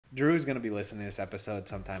Drew's going to be listening to this episode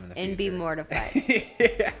sometime in the future. And be mortified.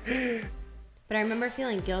 Yeah. But I remember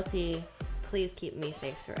feeling guilty. Please keep me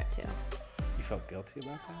safe through it too. You felt guilty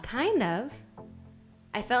about that? Kind of.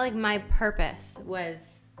 I felt like my purpose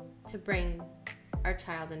was to bring our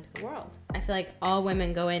child into the world. I feel like all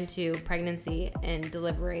women go into pregnancy and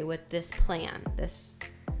delivery with this plan, this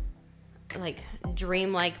like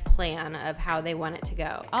dreamlike plan of how they want it to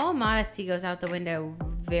go. All modesty goes out the window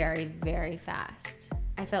very, very fast.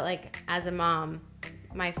 I felt like as a mom,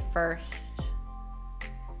 my first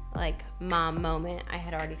like mom moment, I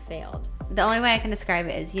had already failed. The only way I can describe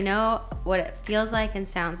it is, you know what it feels like and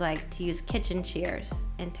sounds like to use kitchen shears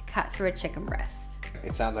and to cut through a chicken breast.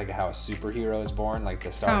 It sounds like how a superhero is born, like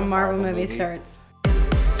the start How of a a Marvel movie starts.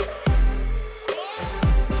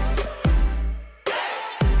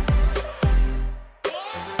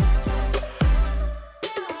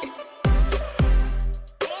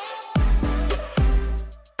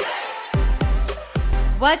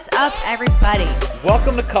 What's up, everybody?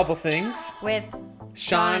 Welcome to Couple Things With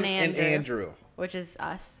Shawn and Andrew. Which is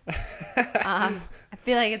us. I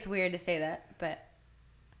feel like it's weird to say that, but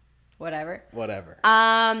whatever. Whatever.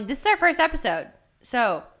 This is our first episode.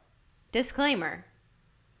 So, disclaimer.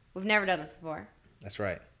 We've never done this before. That's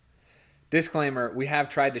right. Disclaimer, we have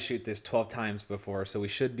tried to shoot this 12 times before, so we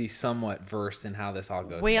should be somewhat versed in how this all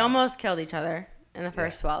goes. We almost killed each other in the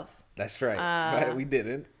first 12. That's right. But we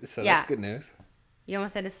didn't, so yeah. That's good news. You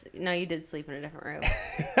almost had to... No, you did sleep in a different room.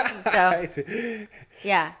 So,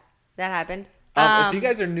 yeah, that happened. If you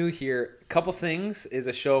guys are new here, Couple Things is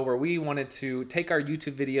a show where we wanted to take our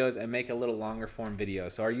YouTube videos and make a little longer form video.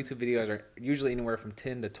 So our YouTube videos are usually anywhere from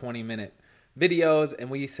 10 to 20 minute videos.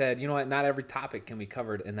 And we said, you know what, not every topic can be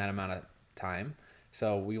covered in that amount of time.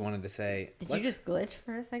 So we wanted to say... Did you just glitch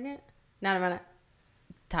for a second? Not amount of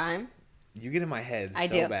time? You get in my head I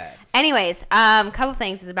so do. bad. Anyways, Couple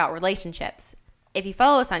Things is about relationships. If you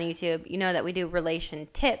follow us on YouTube, you know that we do relation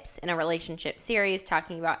tips in a relationship series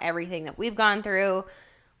talking about everything that we've gone through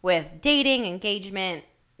with dating, engagement,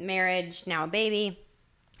 marriage, now a baby.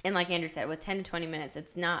 And like Andrew said, with 10 to 20 minutes,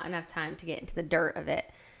 it's not enough time to get into the dirt of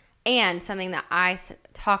it. And something that I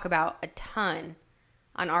talk about a ton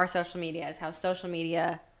on our social media is how social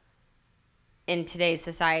media in today's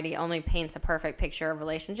society only paints a perfect picture of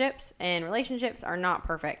relationships. And relationships are not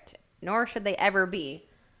perfect, nor should they ever be.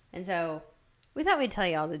 And so... we thought we'd tell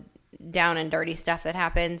you all the down and dirty stuff that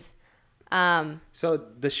happens. So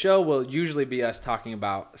the show will usually be us talking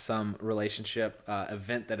about some relationship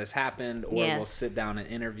event that has happened, or we'll sit down and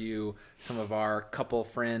interview some of our couple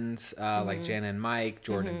friends like Jana and Mike,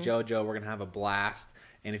 Jordan and JoJo. We're going to have a blast.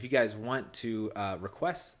 And if you guys want to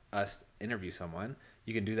request us interview someone,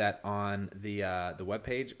 you can do that on the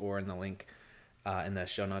webpage or in the link in the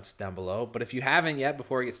show notes down below. But if you haven't yet,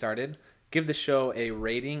 before we get started, give the show a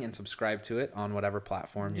rating and subscribe to it on whatever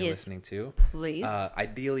platform you're listening to. Please.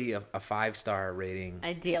 Ideally, a 5-star rating.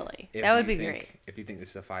 Ideally. That would be great. If you think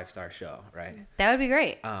this is a 5-star show, right? That would be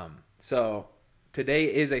great. So today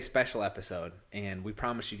is a special episode, and we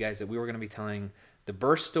promised you guys that we were going to be telling the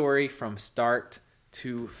birth story from start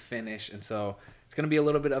to finish. And so it's going to be a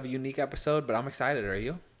little bit of a unique episode, but I'm excited. Are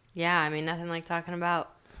you? Yeah, I mean, nothing like talking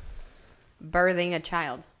about birthing a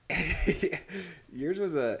child. Yours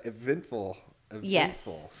was a eventful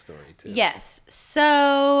story too. Yes.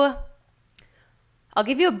 So I'll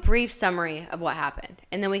give you a brief summary of what happened,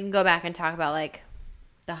 and then we can go back and talk about like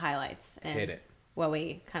the highlights and what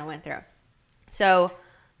we kind of went through. So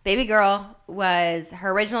baby girl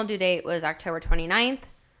her original due date was October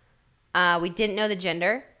 29th. We didn't know the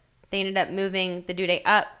gender. They ended up moving the due date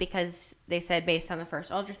up because they said based on the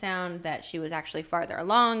first ultrasound that she was actually farther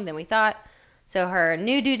along than we thought. So her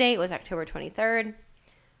new due date was October 23rd.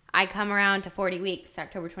 I come around to 40 weeks,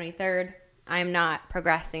 October 23rd. I'm not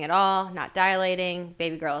progressing at all, not dilating.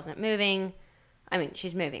 Baby girl isn't moving. I mean,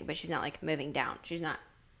 she's moving, but she's not like moving down. She's not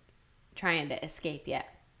trying to escape yet.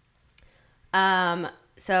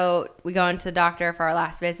 So we go into the doctor for our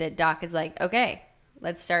last visit. Doc is like, okay,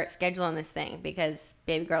 let's start scheduling this thing because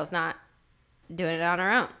baby girl's not doing it on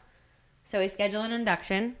her own. So we schedule an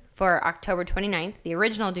induction for October 29th, the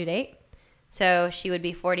original due date. So she would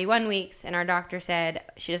be 41 weeks, and our doctor said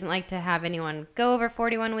she doesn't like to have anyone go over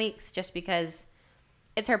 41 weeks just because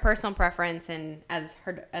it's her personal preference and as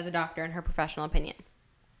a doctor and her professional opinion.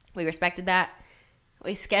 We respected that.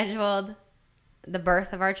 We scheduled the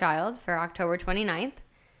birth of our child for October 29th.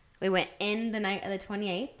 We went in the night of the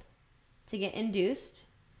 28th to get induced,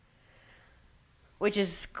 which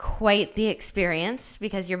is quite the experience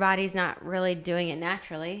because your body's not really doing it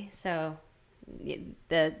naturally, so...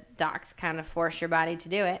 the docs kind of force your body to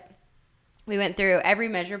do it. We went through every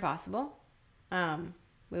measure possible.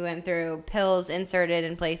 We went through pills inserted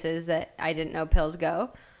in places that I didn't know pills go.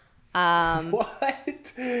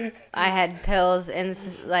 What? I had pills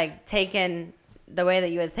taken the way that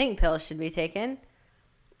you would think pills should be taken.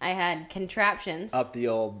 I had contraptions. Up the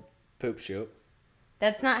old poop chute.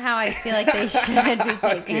 That's not how I feel like they should be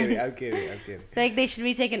taken. I'm kidding. Like they should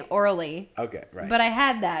be taken orally. Okay, right. But I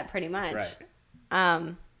had that pretty much.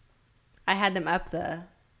 Right. I had them up the...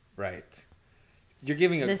 Right. You're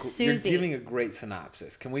giving a great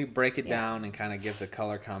synopsis. Can we break it down and kind of give the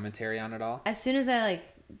color commentary on it all? As soon as I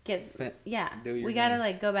we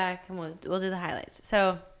gotta go back and we'll do the highlights.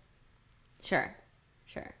 So, sure.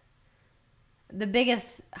 The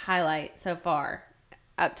biggest highlight so far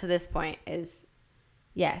up to this point is,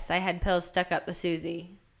 yes, I had pills stuck up the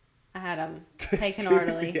Susie. I had them taken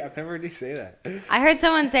orally. I've never heard you say that. I heard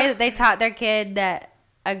someone say that they taught their kid that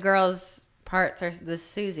a girl's parts are the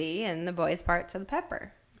Susie and the boy's parts are the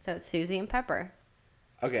pepper. So it's Susie and pepper.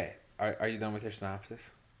 Okay. Are you done with your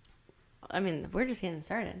synopsis? I mean, we're just getting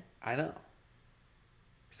started. I know.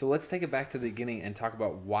 So let's take it back to the beginning and talk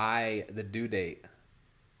about why the due date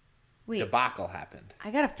debacle happened.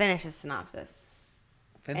 I gotta finish the synopsis.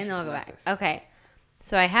 And then I'll go back. Okay.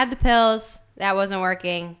 So I had the pills. That wasn't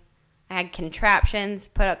working. I had contraptions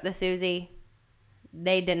put up the Susie.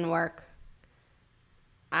 They didn't work.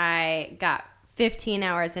 I got 15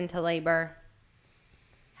 hours into labor,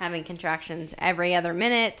 having contractions every other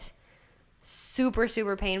minute. Super,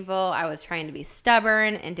 super painful. I was trying to be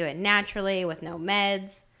stubborn and do it naturally with no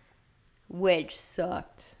meds, which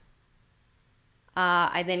sucked.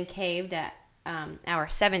 I then caved at hour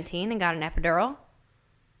 17 and got an epidural.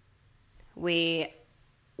 We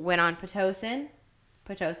went on Pitocin.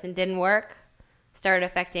 Pitocin didn't work. Started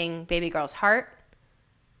affecting baby girl's heart.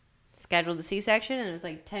 Scheduled the C-section, and it was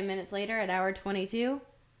 10 minutes later at hour 22,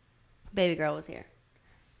 baby girl was here.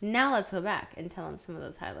 Now let's go back and tell them some of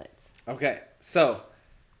those highlights. Okay, so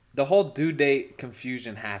the whole due date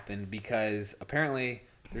confusion happened because apparently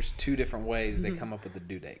there's two different ways they come up with the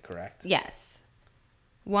due date, correct? Yes.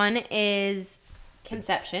 One is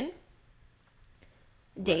conception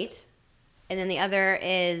date, and then the other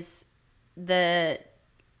is the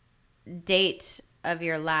date of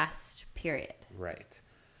your last period. Right.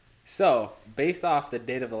 So, based off the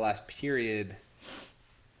date of the last period,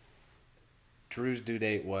 Drew's due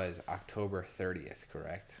date was October 30th,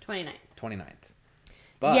 correct? 29th.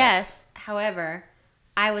 But yes, however,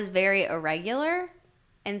 I was very irregular,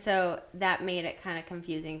 and so that made it kind of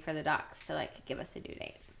confusing for the docs to give us a due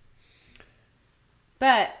date.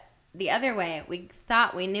 But the other way, we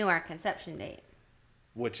thought we knew our conception date.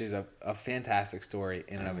 Which is a fantastic story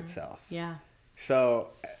in and of itself. Yeah.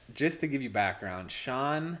 So, just to give you background,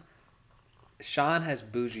 Shawn has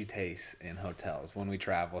bougie tastes in hotels. When we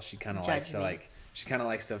travel, she kind of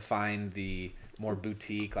likes to find the more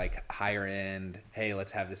boutique, higher end. Hey,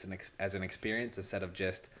 let's have this as an experience instead of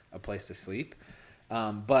just a place to sleep.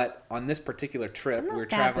 But on this particular trip, we were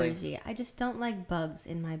traveling. Bougie. I just don't like bugs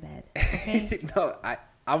in my bed. Okay? No,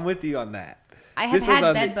 I'm with you on that. I have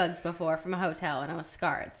had bed bugs before from a hotel, and I was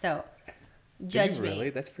scarred. So, judge me. Really?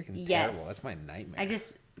 That's freaking terrible. That's my nightmare. I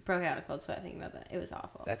just broke out a cold sweat thinking about that. It was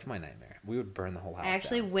awful. That's my nightmare. We would burn the whole house I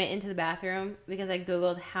actually went into the bathroom because I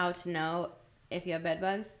Googled how to know if you have bed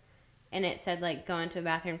bugs. And it said, go into a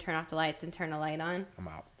bathroom, turn off the lights, and turn a light on. I'm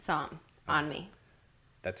out. Saw them on me.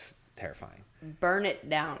 That's terrifying. Burn it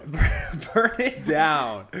down. Burn it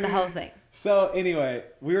down. The whole thing. So anyway,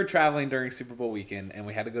 we were traveling during Super Bowl weekend, and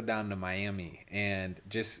we had to go down to Miami, and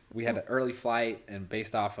we had an early flight, and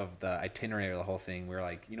based off of the itinerary of the whole thing, we were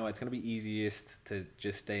like, it's going to be easiest to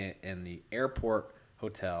just stay in the airport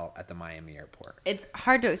hotel at the Miami airport. It's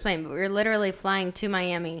hard to explain, but we were literally flying to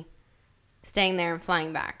Miami, staying there, and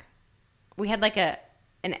flying back. We had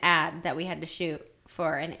an ad that we had to shoot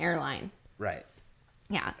for an airline. Right.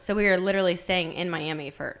 Yeah, so we were literally staying in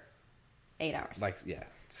Miami for 8 hours.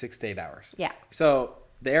 6 to 8 hours. Yeah. So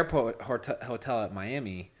the airport hotel at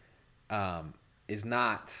Miami is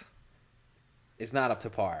not up to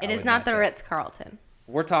par. It is not the Ritz-Carlton.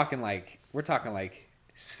 We're talking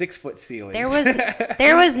 6 foot ceiling.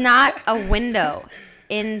 There was not a window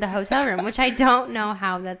in the hotel room, which I don't know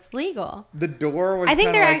how that's legal. The door was. I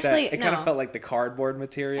think there actually. It kind of felt like the cardboard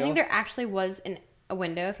material. I think there actually was a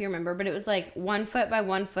window, if you remember, but it was 1 foot by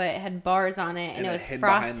 1 foot. It had bars on it, and it was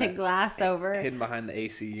frosted glass over. Hidden behind the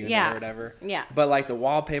AC unit or whatever. Yeah. But the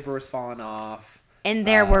wallpaper was falling off. And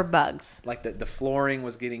there were bugs. The flooring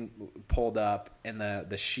was getting pulled up, and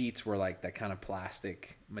the sheets were that kind of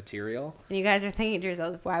plastic material. And you guys are thinking to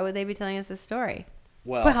yourselves, why would they be telling us this story?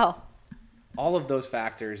 Well, all of those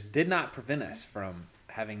factors did not prevent us from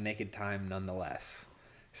having naked time nonetheless.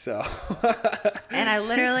 So. And I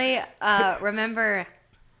literally remember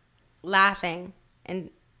laughing and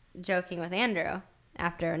joking with Andrew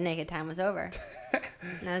after naked time was over.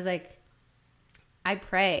 And I was like, I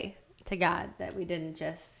pray to God that we didn't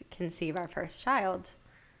just conceive our first child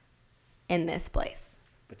in this place.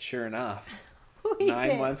 But sure enough,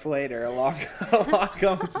 9 months later, along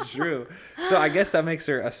comes Drew. So I guess that makes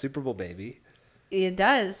her a Super Bowl baby. It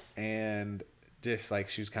does. And just like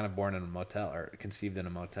she was kind of born in a motel or conceived in a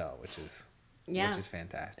motel, which is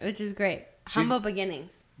fantastic. Which is great. Humble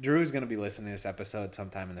beginnings. Drew's going to be listening to this episode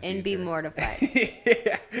sometime in the future. And be mortified.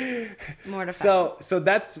 Yeah. Mortified. So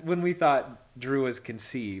that's when we thought Drew was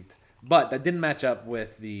conceived. But that didn't match up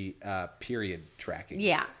with the period tracking.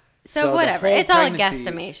 Yeah. So whatever. It's all a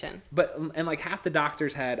guesstimation. But and like half the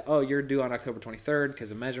doctors had, oh, you're due on October 23rd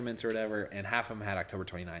because of measurements or whatever, and half of them had October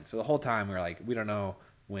 29th. So the whole time we were like, we don't know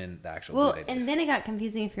when the actual due date is. And then it got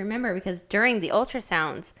confusing if you remember, because during the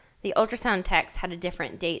ultrasounds, the ultrasound techs had a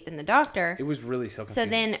different date than the doctor. It was really so confusing. So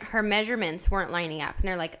then her measurements weren't lining up, and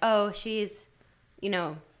they're like, oh, she's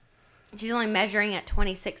only measuring at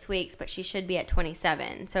 26 weeks, but she should be at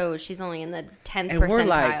 27. So she's only in the 10th percentile. We're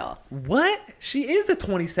like, what? She is at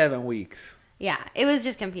 27 weeks. Yeah, it was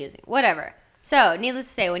just confusing. Whatever. So needless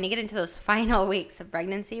to say, when you get into those final weeks of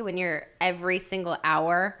pregnancy, when you're every single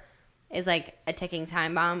hour is like a ticking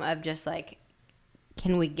time bomb of just like,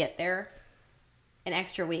 can we get there? An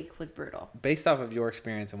extra week was brutal. Based off of your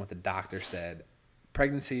experience and what the doctor said,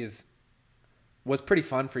 pregnancy was pretty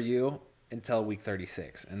fun for you until week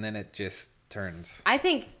 36, and then it just turns.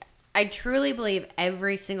 I truly believe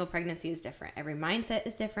every single pregnancy is different. Every mindset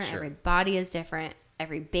is different. Sure. Every body is different.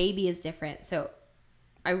 Every baby is different. So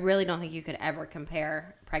I really don't think you could ever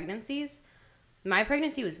compare pregnancies. My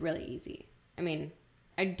pregnancy was really easy. I mean,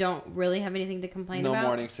 I don't really have anything to complain about. No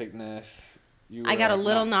morning sickness. I got a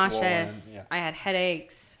little nauseous. Yeah. I had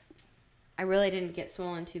headaches. I really didn't get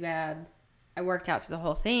swollen too bad. I worked out through the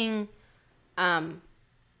whole thing.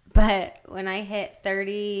 But when I hit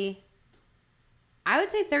 30, I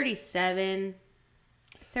would say 37,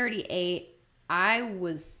 38, I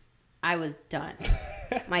was done.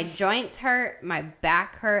 My joints hurt. My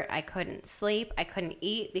back hurt. I couldn't sleep. I couldn't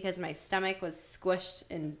eat because my stomach was squished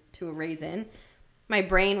into a raisin. My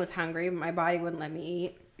brain was hungry, but my body wouldn't let me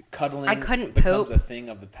eat. Cuddling I couldn't becomes poop. a thing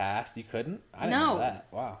of the past. You couldn't? I didn't know that.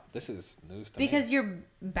 Wow, this is news to me. Because your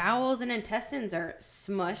bowels and intestines are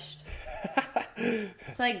smushed.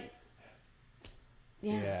 It's like,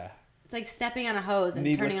 yeah. It's like stepping on a hose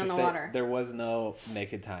and turning on the water. There was no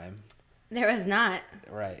naked time. There was not.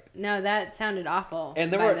 Right. No, that sounded awful.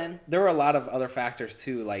 And there were a lot of other factors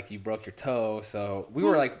too, like you broke your toe. So we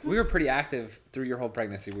were pretty active through your whole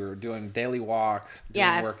pregnancy. We were doing daily walks, doing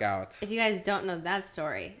workouts. If you guys don't know that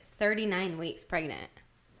story, 39 weeks pregnant.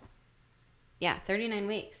 Yeah, 39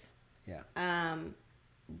 weeks. Yeah.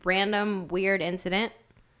 Random weird incident.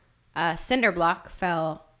 A cinder block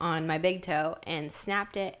fell on my big toe and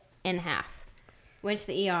snapped it in half. Went to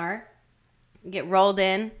the ER. Get rolled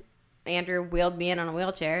in. Andrew wheeled me in on a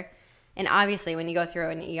wheelchair. And obviously, when you go through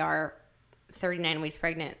an ER 39 weeks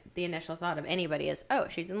pregnant, the initial thought of anybody is, oh,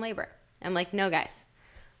 she's in labor. I'm like, no, guys.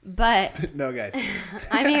 But no, guys.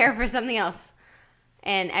 I'm here for something else.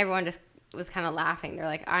 And everyone just was kind of laughing. They're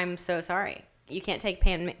like, I'm so sorry. You can't take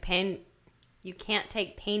pain. You can't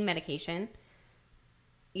take pain medication.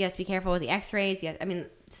 You have to be careful with the x-rays.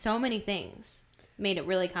 So many things made it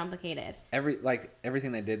really complicated.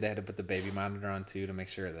 Everything they did, they had to put the baby monitor on too to make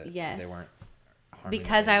sure that they weren't harming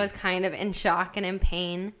because I was kind of in shock and in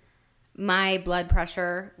pain. My blood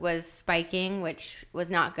pressure was spiking, which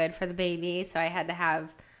was not good for the baby. So I had to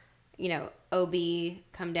have, OB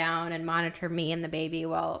come down and monitor me and the baby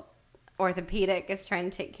while orthopedic is trying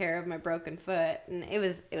to take care of my broken foot. And it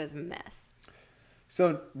was a mess.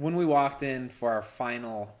 So when we walked in for our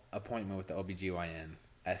final appointment with the OBGYN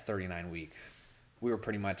at 39 weeks, we were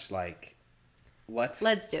pretty much like, let's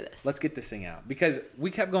do this. Let's get this thing out. Because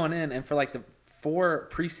we kept going in, and for like the 4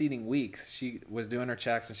 preceding weeks, she was doing her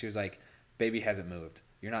checks, and she was like, baby hasn't moved.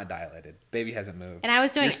 You're not dilated. Baby hasn't moved. And I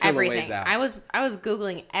was doing everything. I was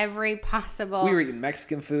Googling every possible. We were eating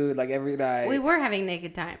Mexican food like every night. We were having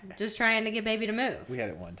naked time, just trying to get baby to move. We had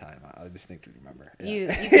it one time. I distinctly remember.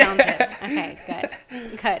 Yeah. You counted.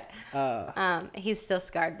 Okay, good. He's still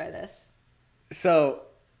scarred by this. So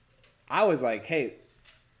I was like, hey,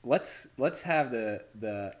 let's have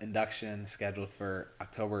the induction scheduled for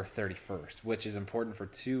October 31st, which is important for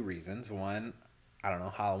 2 reasons. One, I don't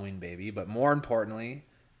know, Halloween baby, but more importantly,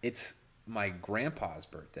 it's my grandpa's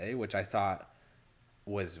birthday, which I thought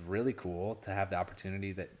was really cool to have the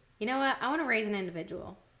opportunity that... You know what? I want to raise an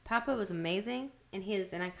individual. Papa was amazing. and he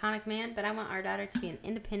is an iconic man, but I want our daughter to be an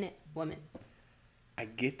independent woman. I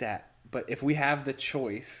get that. But if we have the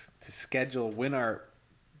choice to schedule when our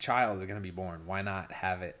child is going to be born, why not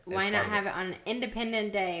have it? Why not have it on an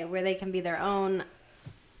independent day where they can be their own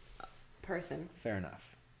person? Fair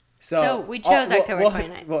enough. So we chose October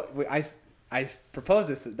 29th. Well, I proposed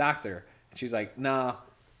this to the doctor, and she's like, "No,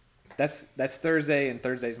 that's Thursday, and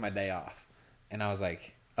Thursday's my day off." And I was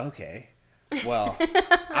like, "Okay, well,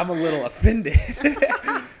 I'm a little offended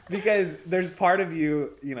because there's part of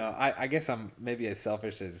you, I guess I'm maybe as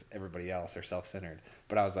selfish as everybody else or self-centered,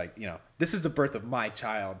 but I was like, this is the birth of my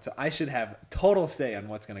child, so I should have total say on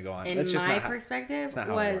what's going to go on." That's just my perspective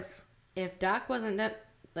was, if Doc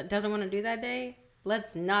doesn't want to do that day,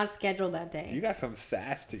 let's not schedule that day. You got some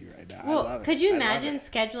sass to you right now. Well, I love could you imagine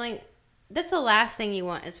scheduling? That's the last thing you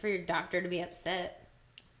want is for your doctor to be upset.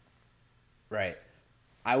 Right.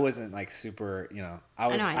 I wasn't like super,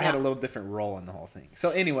 I had a little different role in the whole thing.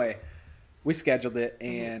 So anyway, we scheduled it,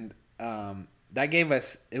 and that gave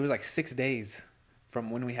us, it was like 6 days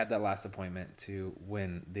from when we had that last appointment to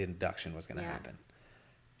when the induction was going to happen.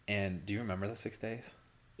 And do you remember the 6 days?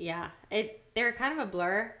 Yeah. They were kind of a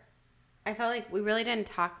blur. I felt like we really didn't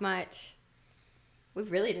talk much. We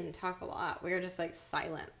really didn't talk a lot. We were just like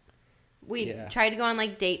silent. We tried to go on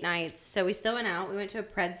like date nights. So we still went out. We went to a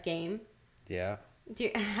Preds game. Yeah.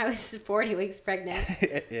 I was 40 weeks pregnant.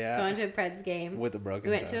 Yeah. Going to a Preds game. With a broken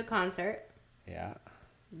toe. We went to a concert. Yeah.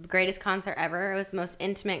 Greatest concert ever. It was the most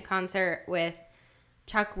intimate concert with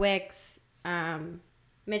Chuck Wicks,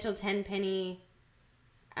 Mitchell Tenpenny.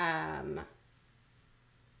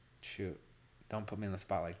 Shoot. Don't put me in the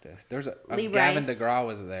spot like this. There's Lee Gavin Bryce. DeGraw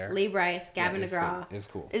was there. Lee Bryce, Gavin DeGraw. It was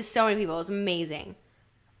cool. It was so many people. It was amazing.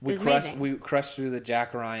 We crushed through the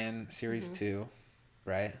Jack Ryan Series 2,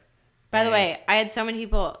 right? By the way, I had so many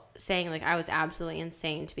people saying like I was absolutely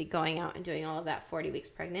insane to be going out and doing all of that 40 weeks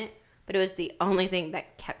pregnant, but it was the only thing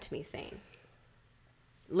that kept me sane.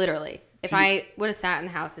 Literally. If I would have sat in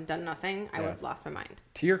the house and done nothing, I would have lost my mind.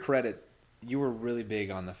 To your credit, you were really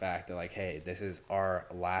big on the fact that like, hey, this is our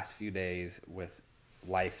last few days with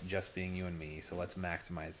life just being you and me, so let's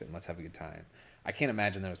maximize it and let's have a good time. I can't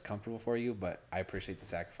imagine that was comfortable for you, but I appreciate the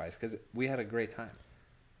sacrifice because we had a great time.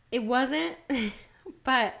 It wasn't,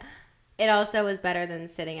 but it also was better than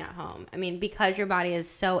sitting at home. I mean, because your body is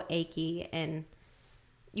so achy and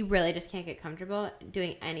you really just can't get comfortable,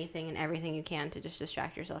 doing anything and everything you can to just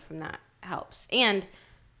distract yourself from that helps. And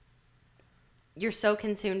you're so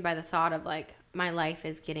consumed by the thought of like, my life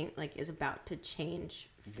is about to change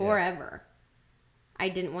forever. I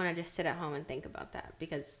didn't want to just sit at home and think about that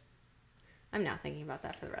because I'm now thinking about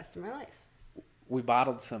that for the rest of my life. We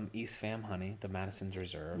bottled some East Fam honey, the Madison's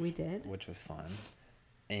Reserve. We did. Which was fun.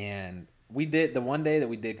 And we did, the one day that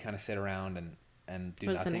we did kind of sit around and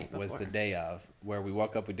do nothing was the day of, where we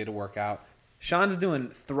woke up, we did a workout. Sean's doing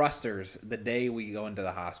thrusters the day we go into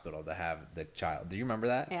the hospital to have the child. Do you remember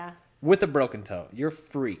that? Yeah. With a broken toe. You're a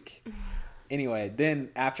freak. Anyway, then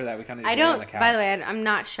after that, we kind of just lay on the couch. By the way, I'm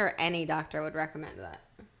not sure any doctor would recommend that.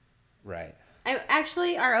 Right.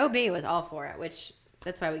 Actually, our OB was all for it, which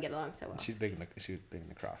that's why we get along so well. She was big in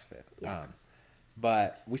the CrossFit. Yeah.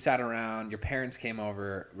 But we sat around. Your parents came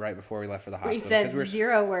over right before we left for the hospital. We said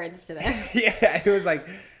 0 words to them. Yeah, it was like,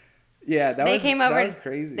 that was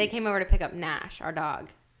crazy. They came over to pick up Nash, our dog,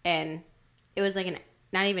 and it was like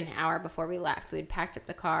not even an hour before we left. We had packed up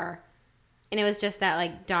the car, and it was just that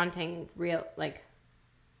like daunting, real like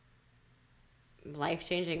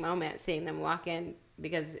life-changing moment seeing them walk in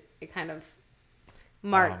because it kind of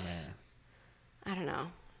marked. I don't know.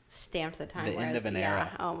 Stamped the time. The end of an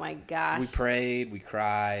era. Oh my gosh. We prayed, we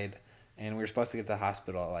cried, and we were supposed to get to the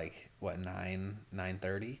hospital at like 9:30.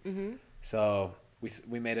 Mm-hmm. So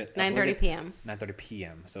we made it 9:30 p.m. 9:30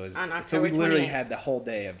 p.m. So so we literally had the whole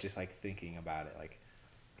day of just like thinking about it. Like,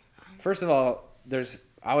 first of all,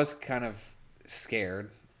 I was kind of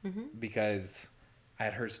scared because I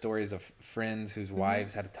had heard stories of friends whose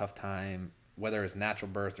wives had a tough time, whether it was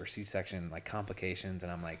natural birth or C-section, like complications,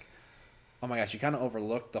 and I'm like, oh my gosh, you kind of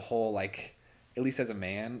overlooked the whole, like, at least as a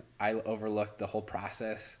man, I overlooked the whole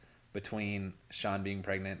process between Shawn being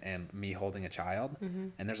pregnant and me holding a child. Mm-hmm.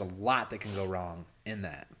 And there's a lot that can go wrong in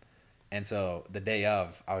that. And so the day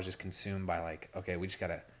of, I was just consumed by like, okay, we just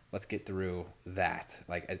let's get through that.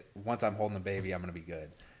 Like, once I'm holding the baby, I'm going to be good.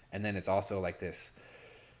 And then it's also like this,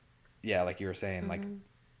 like you were saying, like,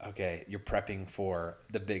 okay, you're prepping for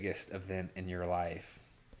the biggest event in your life.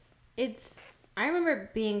 I remember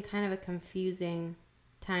it being kind of a confusing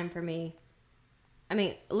time for me. I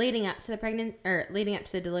mean, leading up to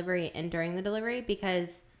the delivery and during the delivery,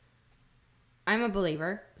 because I'm a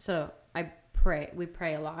believer, so we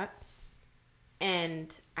pray a lot.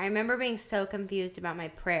 And I remember being so confused about my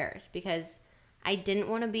prayers because I didn't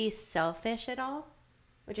want to be selfish at all,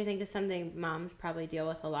 which I think is something moms probably deal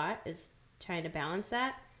with a lot, is trying to balance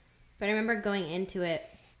that. But I remember going into it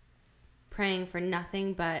praying for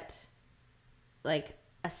nothing but like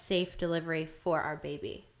a safe delivery for our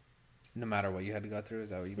baby. No matter what you had to go through? Is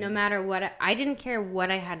that what you mean? No matter what. I didn't care what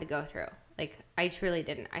I had to go through. Like, I truly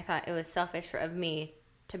didn't. I thought it was selfish of me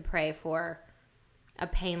to pray for a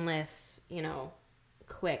painless,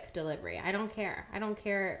 quick delivery. I don't care. I don't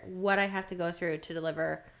care what I have to go through to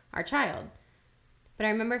deliver our child. But I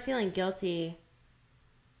remember feeling guilty,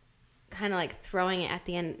 kind of like throwing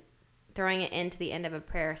it into the end of a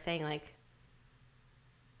prayer, saying like,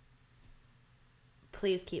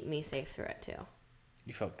 please keep me safe through it too.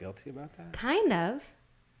 You felt guilty about that? Kind of.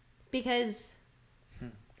 Because...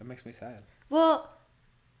 that makes me sad. Well,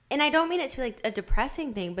 and I don't mean it to be like a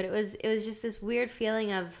depressing thing, but it was just this weird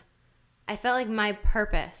feeling of... I felt like my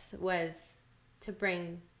purpose was to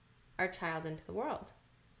bring our child into the world.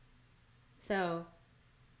 So...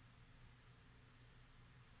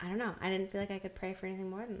 I don't know. I didn't feel like I could pray for anything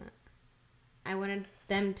more than that. I wanted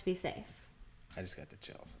them to be safe. I just got the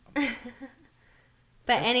chills. But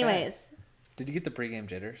That's anyways... sad. Did you get the pregame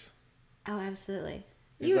jitters? Oh, absolutely.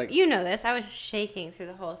 You know this. I was shaking through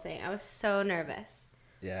the whole thing. I was so nervous.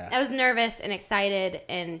 Yeah. I was nervous and excited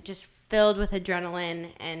and just filled with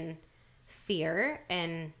adrenaline and fear.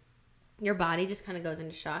 And your body just kind of goes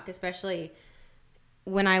into shock, especially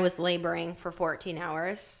when I was laboring for 14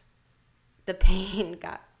 hours. The pain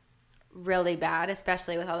got really bad,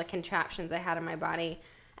 especially with all the contractions I had in my body.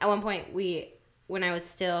 At one point, when I was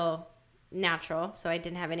still natural, so I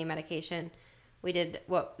didn't have any medication, we did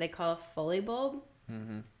what they call a Foley bulb.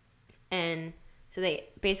 Mm-hmm. And so they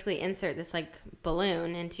basically insert this like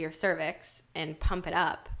balloon into your cervix and pump it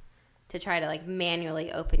up to try to like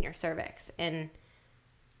manually open your cervix. And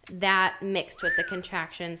that mixed with the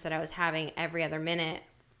contractions that I was having every other minute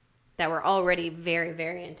that were already very,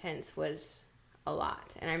 very intense was a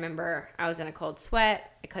lot. And I remember I was in a cold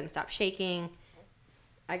sweat. I couldn't stop shaking.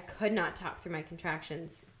 I could not talk through my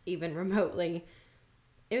contractions even remotely.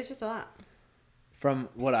 It was just a lot. From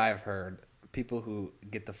what I've heard, people who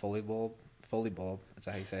get the Foley bulb, is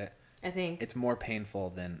that how you say it? I think. It's more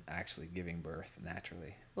painful than actually giving birth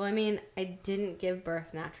naturally. Well, I mean, I didn't give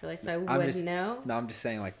birth naturally, so I wouldn't know. No, I'm just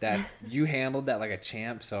saying like that. You handled that like a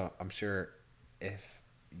champ, so I'm sure if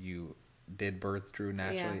you did birth through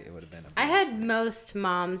naturally, it would have been a... I had most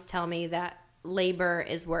moms tell me that labor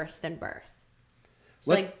is worse than birth.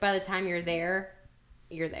 So like by the time you're there,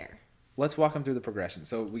 you're there. Let's walk them through the progression.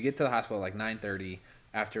 So we get to the hospital at like 9:30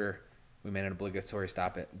 after we made an obligatory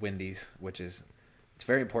stop at Wendy's, which is... It's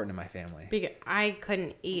very important to my family. Because I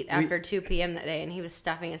couldn't eat after 2 p.m. that day, and he was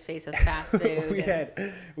stuffing his face with fast food.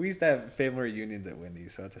 We used to have family reunions at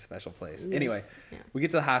Wendy's, so it's a special place. Yes. Anyway, we get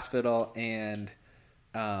to the hospital, and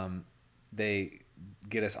they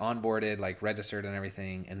get us onboarded, like registered and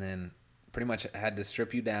everything, and then pretty much had to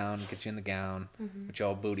strip you down, get you in the gown, with your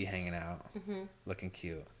old booty hanging out, looking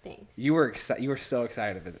cute. Thanks. You were so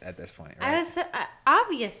excited at this point, right? I was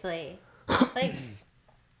obviously like.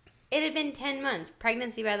 It had been 10 months.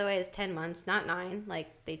 Pregnancy, by the way, is 10 months, not 9, like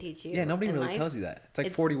they teach you. Yeah, nobody really tells you that. It's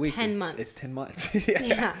like 40 weeks. 10 months. It's 10 months.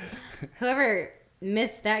 Yeah. Whoever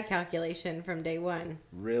missed that calculation from day one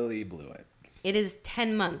really blew it. It is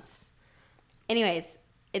 10 months. Anyways,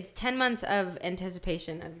 it's 10 months of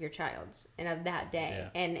anticipation of your child's and of that day.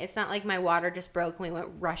 Yeah. And it's not like my water just broke and we went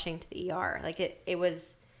rushing to the ER. Like it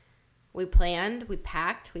was, we planned, we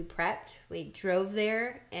packed, we prepped, we drove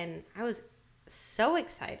there, and I was so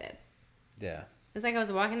excited. Yeah. It was like I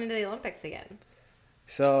was walking into the Olympics again.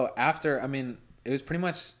 So after, it was pretty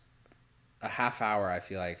much a half hour, I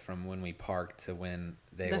feel like, from when we parked to when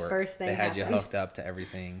they had happened. You hooked up to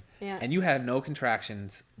everything. Yeah. And you had no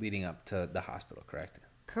contractions leading up to the hospital, correct?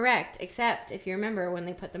 Correct. Except if you remember when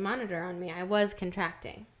they put the monitor on me, I was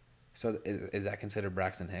contracting. So is that considered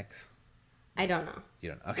Braxton Hicks? I don't know. You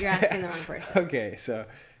don't know. Okay. You're asking the wrong person. Okay. So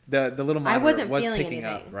the little monitor was picking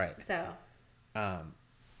up. Right.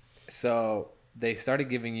 So they started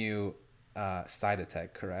giving you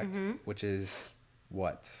Cytotec, correct? Mm-hmm. Which is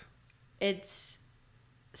what? It's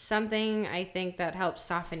something I think that helps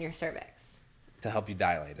soften your cervix. To help you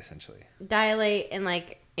dilate, essentially. Dilate and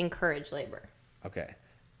encourage labor. Okay.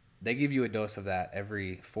 They give you a dose of that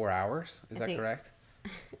every 4 hours. Is that correct?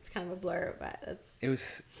 It's kind of a blur, but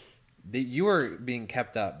it's... You were being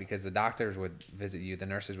kept up because the doctors would visit you, the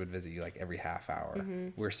nurses would visit you every half hour. Mm-hmm.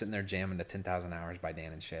 We were sitting there jamming to 10,000 Hours by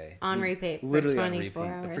Dan and Shay. On repeat. Literally on repeat.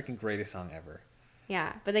 Hours. The freaking greatest song ever.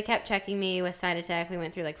 Yeah, but they kept checking me with Cytotec. We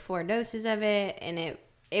went through 4 doses of it, and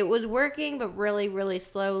it was working, but really, really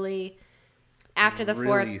slowly. After the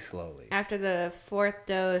fourth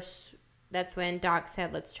dose, that's when Doc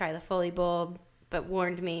said, let's try the Foley bulb, but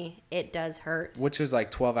warned me it does hurt. Which was like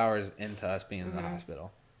 12 hours into us being in the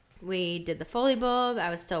hospital. We did the Foley bulb. I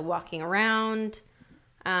was still walking around.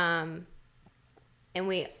 And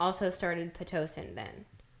we also started Pitocin then,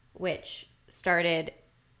 which started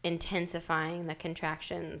intensifying the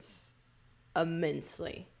contractions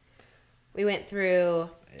immensely. We went through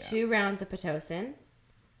 2 rounds of Pitocin,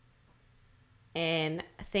 and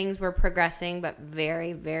things were progressing, but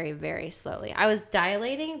very, very, very slowly. I was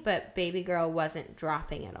dilating, but baby girl wasn't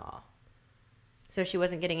dropping at all. So she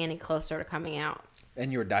wasn't getting any closer to coming out.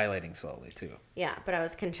 And you were dilating slowly, too. Yeah, but I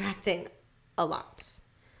was contracting a lot.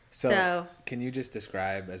 So can you just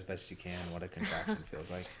describe as best you can what a contraction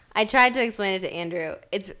feels like? I tried to explain it to Andrew.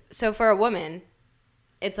 So for a woman,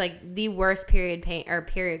 it's like the worst period pain or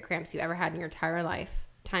period cramps you ever had in your entire life,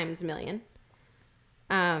 times a million.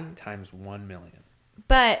 Times 1 million.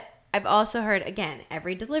 But I've also heard, again,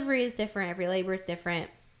 every delivery is different. Every labor is different.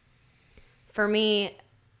 For me,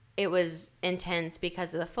 it was intense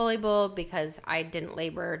because of the Foley bulb, because I didn't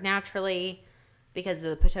labor naturally, because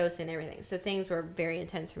of the Pitocin and everything. So things were very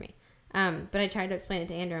intense for me. But I tried to explain it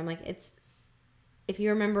to Andrew. I'm like, if you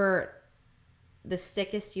remember the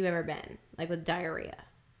sickest you've ever been, like with diarrhea.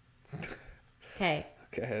 Okay.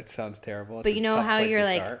 Okay, that sounds terrible. But you know how your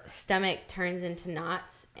like stomach turns into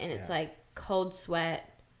knots and it's like cold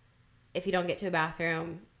sweat. If you don't get to a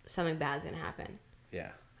bathroom, something bad's gonna happen. Yeah.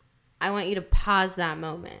 I want you to pause that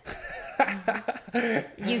moment.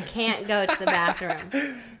 You can't go to the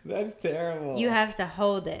bathroom. That's terrible. You have to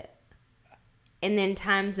hold it, and then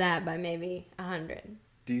times that by maybe 100.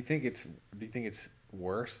 Do you think it's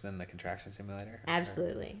worse than the contraction simulator?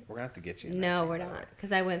 Absolutely. We're gonna have to get you. No, we're not,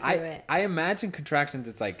 because I went through it. I imagine contractions.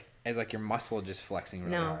 It's like your muscle just flexing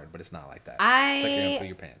really hard, but it's not like that. It's like you're gonna poo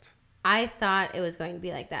your pants. I thought it was going to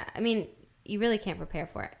be like that. I mean, you really can't prepare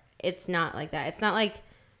for it. It's not like that. It's not like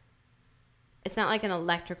an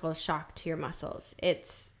electrical shock to your muscles.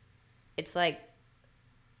 It's like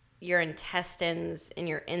your intestines and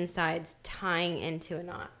your insides tying into a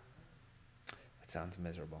knot. That sounds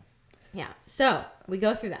miserable. Yeah. So we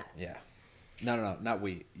go through that. Yeah. No, not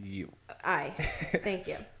we. You. Thank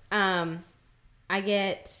you. I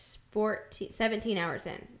get 17 hours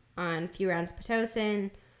in on a few rounds of Pitocin.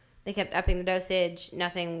 They kept upping the dosage.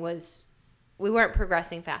 We weren't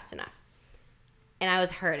progressing fast enough. And I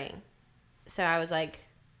was hurting. So I was like,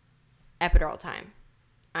 epidural time.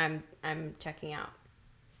 I'm checking out.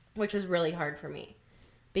 Which was really hard for me.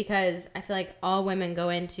 Because I feel like all women go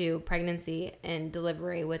into pregnancy and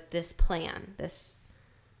delivery with this plan. This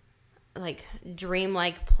like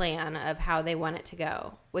dreamlike plan of how they want it to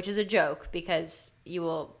go. Which is a joke because you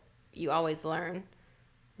always learn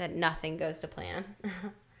that nothing goes to plan.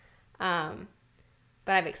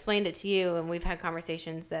 But I've explained it to you and we've had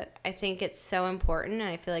conversations that I think it's so important. And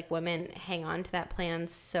I feel like women hang on to that plan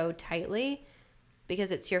so tightly because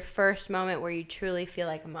it's your first moment where you truly feel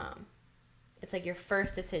like a mom. It's like your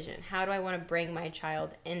first decision. How do I want to bring my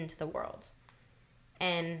child into the world?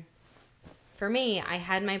 And for me, I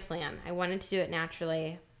had my plan. I wanted to do it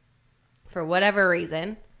naturally for whatever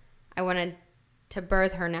reason. I wanted to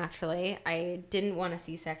birth her naturally. I didn't want a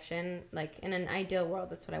C-section. Like in an ideal world,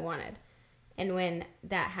 that's what I wanted. And when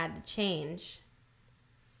that had to change,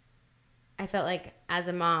 I felt like as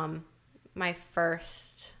a mom, my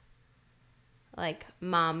first like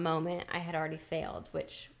mom moment, I had already failed,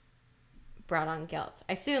 which brought on guilt.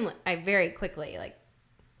 I very quickly like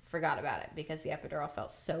forgot about it because the epidural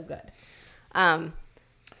felt so good.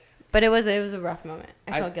 But it was a rough moment.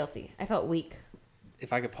 I felt guilty. I felt weak.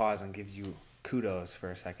 If I could pause and give you kudos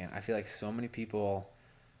for a second, I feel like so many people,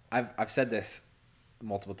 I've said this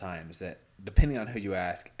multiple times, that depending on who you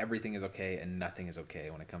ask, everything is okay and nothing is okay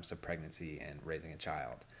when it comes to pregnancy and raising a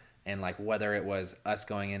child. And like whether it was us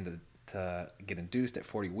going in to get induced at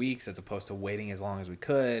 40 weeks as opposed to waiting as long as we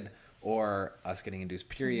could, or us getting induced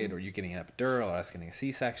period, or you getting an epidural, or us getting a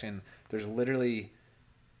C-section, there's literally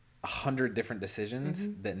 100 different decisions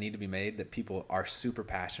that need to be made that people are super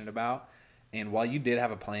passionate about. And while you did have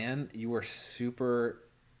a plan, you were super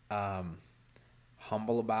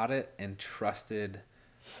humble about it and trusted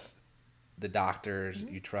the doctors.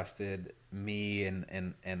 You trusted me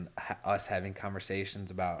and us having conversations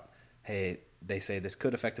about, hey, they say this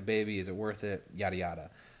could affect the baby. Is it worth it? Yada, yada.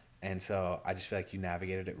 And so I just feel like you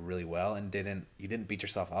navigated it really well and you didn't beat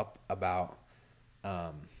yourself up about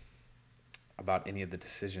any of the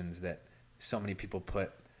decisions that so many people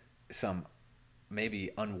put some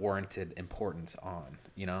maybe unwarranted importance on,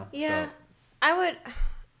 you know? Yeah. So,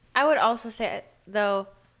 I would also say, though,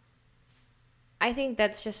 I think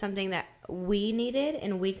that's just something that we needed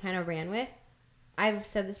and we kind of ran with. I've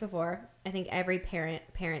said this before. I think every parent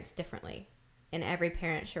parents differently, and every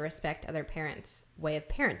parent should respect other parents' way of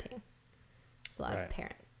parenting. It's a lot of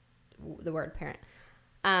parent, the word parent.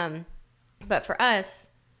 But for us,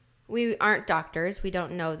 we aren't doctors. We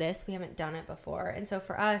don't know this. We haven't done it before. And so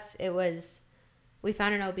for us, it was, we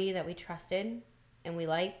found an OB that we trusted and we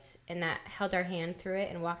liked and that held our hand through it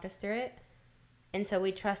and walked us through it. And so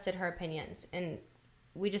we trusted her opinions and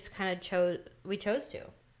we just kind of chose to.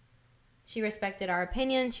 She respected our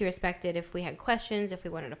opinions. She respected if we had questions, if we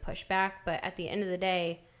wanted to push back. But at the end of the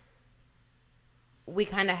day, we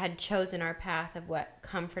kind of had chosen our path of what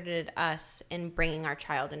comforted us in bringing our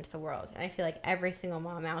child into the world. And I feel like every single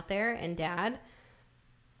mom out there and dad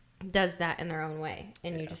does that in their own way.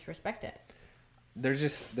 And you just respect it.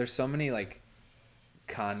 There's so many like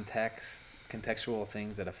contextual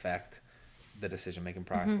things that affect the decision-making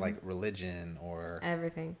process, like religion or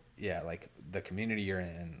everything. Yeah. Like the community you're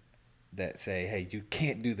in that say, hey, you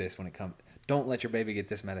can't do this when it comes, don't let your baby get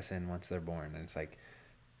this medicine once they're born. And it's like,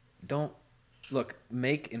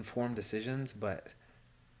 make informed decisions, but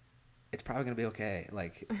it's probably going to be okay.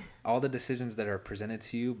 Like all the decisions that are presented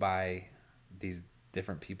to you by these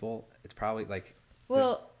different people, it's probably like,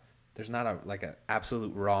 there's not a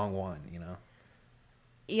absolute wrong one, you know?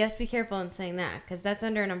 You have to be careful in saying that because that's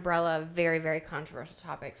under an umbrella of very, very controversial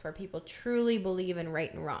topics where people truly believe in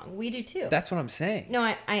right and wrong. We do too. That's what I'm saying.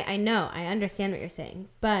 No, I know. I understand what you're saying,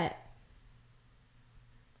 but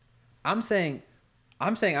I'm saying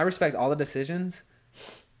I respect all the decisions.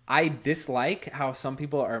 I dislike how some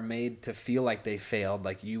people are made to feel like they failed,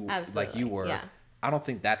 like you were. Yeah. I don't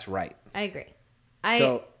think that's right. I agree.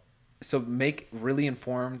 So make really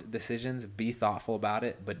informed decisions, be thoughtful about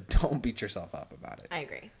it, but don't beat yourself up about it. I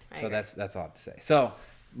agree. That's all I have to say. So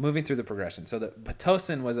moving through the progression. So the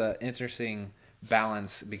Pitocin was an interesting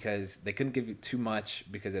balance because they couldn't give you too much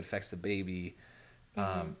because it affects the baby.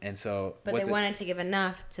 And so but they wanted to give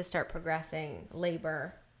enough to start progressing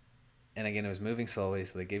labor. And again, it was moving slowly,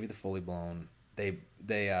 so they gave you the fully blown. They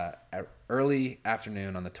at early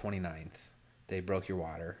afternoon on the 29th, they broke your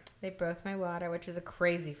water. They broke my water, which was a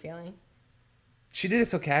crazy feeling. She did it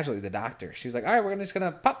so casually, the doctor. She was like, all right, we're just going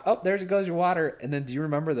to pop. Oh, there goes your water. And then do you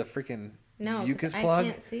remember the freaking mucus plug?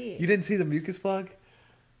 I can't see. You didn't see the mucus plug?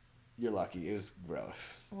 You're lucky. It was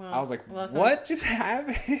gross. Well, I was like, what just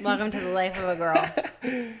happened? Welcome to the life of a girl.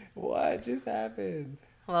 What just happened?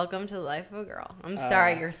 Welcome to the life of a girl. I'm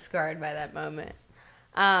sorry you're scarred by that moment.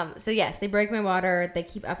 So yes, they break my water. They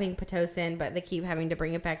keep upping Pitocin, but they keep having to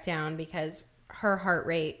bring it back down because her heart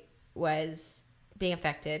rate was being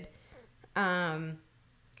affected. How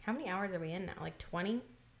many hours are we in now? Like 20?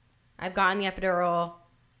 I've gotten the epidural.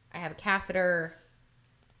 I have a catheter.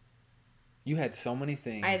 You had so many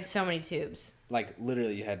things. I had so many tubes. Like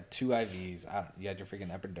literally, you had 2 IVs. You had your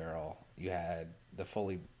freaking epidural. You had the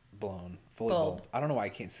fully bulb. I don't know why I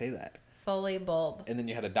can't say that. Fully bulb. And then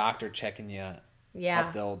you had a doctor checking you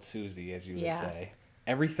up the old Susie, as you would say,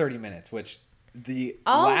 every 30 minutes, which the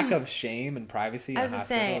lack of shame and privacy in a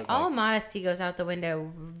hospital is all modesty goes out the window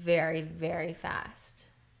very, very fast.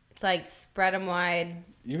 It's like spread them wide,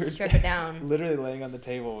 strip it down. Literally laying on the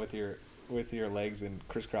table with your legs in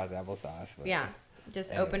crisscross applesauce. But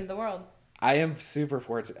just open to the world. I am super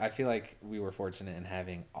fortunate. I feel like we were fortunate in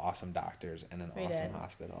having awesome doctors and an awesome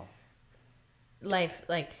hospital.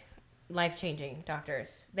 Life-changing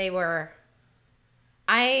doctors. They were.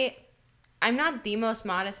 I'm not the most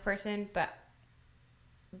modest person, but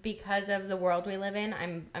because of the world we live in,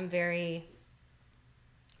 I'm very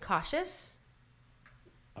cautious.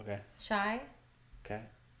 Okay. Shy. Okay.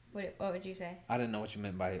 What would you say? I didn't know what you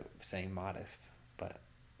meant by saying modest, but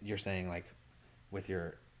you're saying like with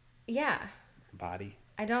your body.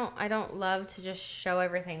 I don't love to just show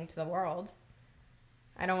everything to the world.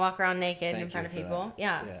 I don't walk around naked in front of people.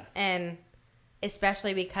 Yeah. And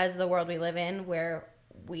especially because of the world we live in where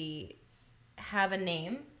we have a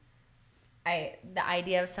name. The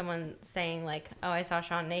idea of someone saying like, oh, I saw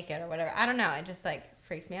Shawn naked or whatever. I don't know. It just like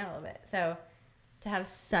freaks me out a little bit. So to have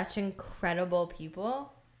such incredible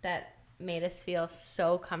people that made us feel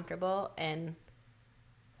so comfortable and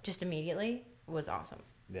just immediately was awesome.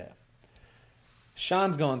 Yeah.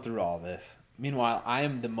 Shawn's going through all this. Meanwhile, I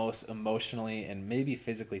am the most emotionally and maybe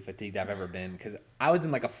physically fatigued I've ever been because I was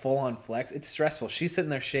in like a full-on flex. It's stressful. She's sitting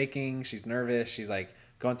there shaking. She's nervous. She's like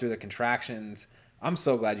going through the contractions. I'm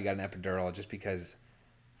so glad you got an epidural just because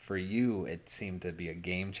for you, it seemed to be a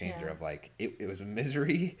game changer of like, it was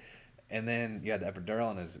misery. And then you had the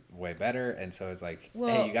epidural and it was way better. And so it's like,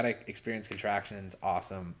 hey, you got to experience contractions.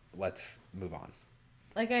 Awesome. Let's move on.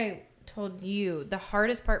 Like I told you, the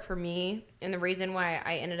hardest part for me, and the reason why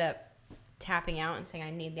I ended up tapping out and saying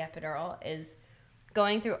I need the epidural, is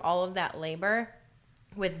going through all of that labor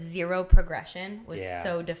with zero progression was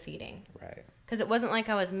so defeating. Right. Because it wasn't like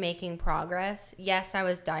I was making progress. Yes, I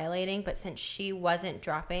was dilating, but since she wasn't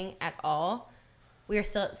dropping at all, we were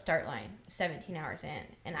still at the start line 17 hours in.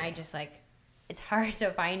 And I just like, it's hard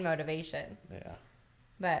to find motivation. Yeah.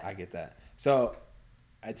 But I get that. So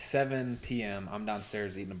at 7 p.m., I'm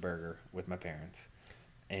downstairs eating a burger with my parents.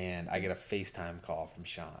 And I get a FaceTime call from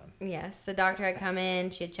Shawn. Yes, the doctor had come in.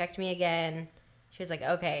 She had checked me again. She was like,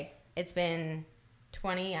 okay, it's been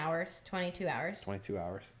 22 hours. 22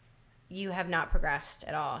 hours. You have not progressed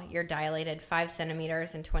at all. You're dilated 5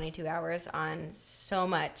 centimeters in 22 hours on so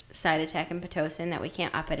much Cytotec and Pitocin that we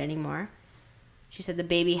can't up it anymore. She said the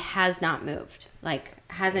baby has not moved, like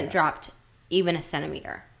hasn't dropped even a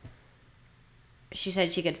centimeter. She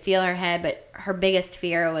said she could feel her head, but her biggest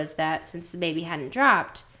fear was that since the baby hadn't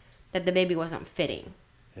dropped, that the baby wasn't fitting.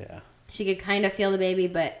 Yeah. She could kind of feel the baby,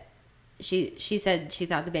 but she said she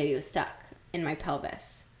thought the baby was stuck in my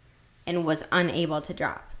pelvis and was unable to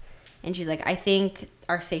drop. And she's like, I think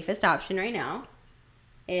our safest option right now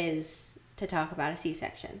is to talk about a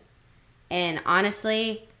C-section. And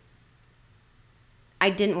honestly, I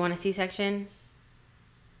didn't want a C-section.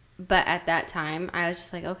 But at that time, I was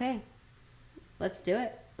just like, okay, let's do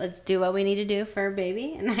it. Let's do what we need to do for our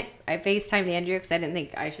baby. And I FaceTimed Andrew because I didn't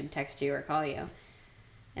think I should text you or call you.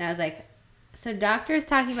 And I was like, so doctor's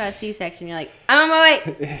talking about a C-section. You're like, I'm on my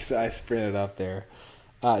way. So I sprinted up there.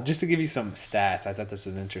 Just to give you some stats, I thought this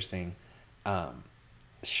was interesting.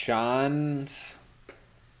 Shawn's,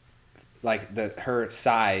 like her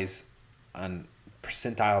size on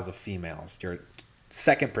percentiles of females, your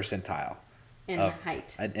second percentile in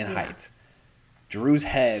height. Height. Drew's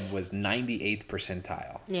head was 98th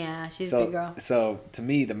percentile. Yeah, she's a big girl. So to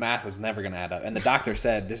me, the math was never going to add up, and the doctor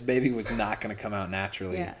said this baby was not going to come out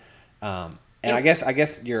naturally. Yeah. And I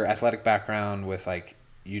guess your athletic background with like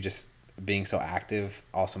you just being so active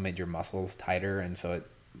also made your muscles tighter, and so it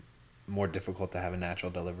more difficult to have a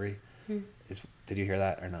natural delivery. Did you hear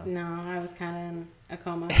that or no? No, I was kind of in a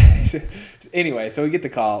coma. Anyway, so we get the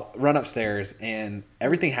call, run upstairs, and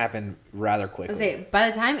everything happened rather quickly. By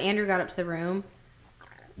the time Andrew got up to the room,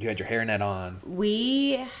 you had your hairnet on.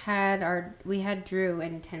 We had Drew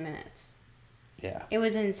in 10 minutes. Yeah. It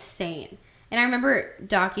was insane. And I remember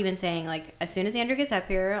Doc even saying, like, as soon as Andrew gets up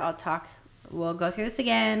here, we'll go through this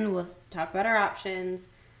again. We'll talk about our options.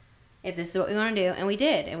 If this is what we want to do. And we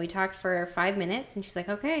did. And we talked for 5 minutes. And she's like,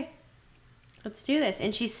 okay, let's do this.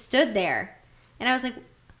 And she stood there. And I was like,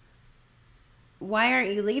 why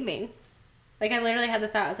aren't you leaving? Like, I literally had the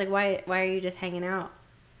thought. I was like, why are you just hanging out?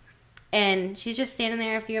 And she's just standing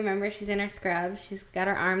there. If you remember, she's in her scrubs. She's got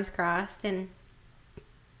her arms crossed. And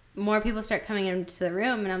more people start coming into the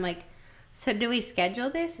room. And I'm like, so do we schedule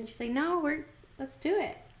this? And she's like, no, let's do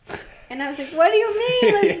it. And I was like, what do you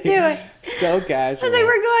mean? Let's do it. So casual. I was like,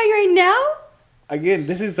 we're going right now? Again,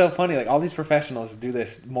 this is so funny. Like, all these professionals do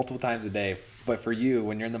this multiple times a day. But for you,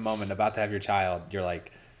 when you're in the moment about to have your child, you're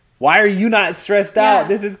like, why are you not stressed out?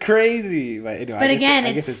 This is crazy. But anyway, but again,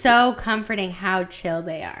 it's so comforting how chill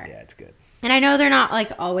they are. Yeah, it's good. And I know they're not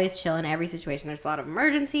like always chill in every situation. There's a lot of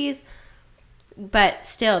emergencies. But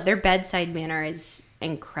still, their bedside manner is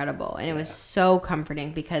incredible. And it was so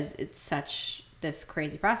comforting because it's such this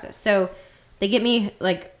crazy process. So they get me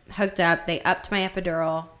like hooked up. They upped my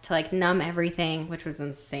epidural to like numb everything, which was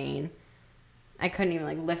insane. I couldn't even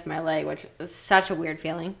like lift my leg, which was such a weird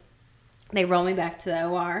feeling. They roll me back to the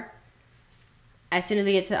OR. As soon as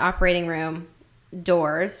we get to the operating room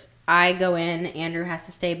doors, I go in. Andrew has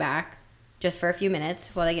to stay back just for a few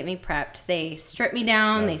minutes while they get me prepped. They strip me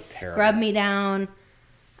down. They scrub me down.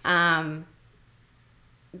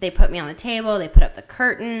 They put me on the table. They put up the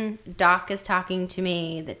curtain. Doc is talking to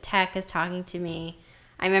me. The tech is talking to me.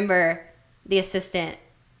 I remember the assistant.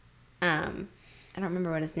 I don't remember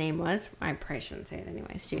what his name was. I probably shouldn't say it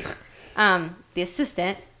anyways. The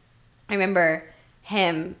assistant. I remember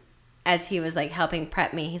him as he was like helping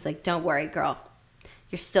prep me. He's like, "Don't worry, girl.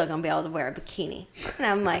 You're still gonna be able to wear a bikini." And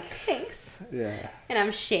I'm like, "Thanks." Yeah. And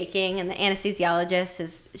I'm shaking, and the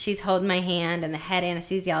anesthesiologist she's holding my hand, and the head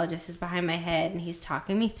anesthesiologist is behind my head, and he's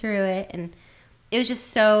talking me through it. And it was just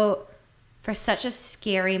so, for such a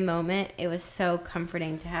scary moment, it was so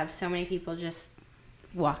comforting to have so many people just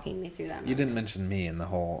walking me through that moment. You didn't mention me in the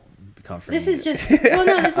whole comforting. This is just, well,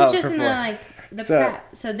 no, this is just in the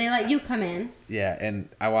prep. So they let you come in. Yeah, and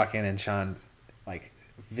I walk in, and Shawn's like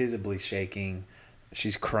visibly shaking.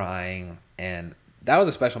 She's crying, and that was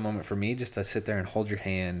a special moment for me, just to sit there and hold your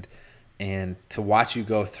hand and to watch you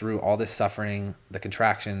go through all this suffering, the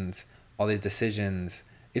contractions, all these decisions.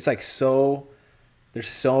 It's like there's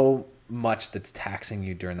so much that's taxing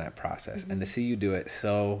you during that process. And to see you do it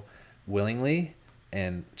so willingly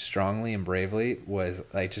and strongly and bravely was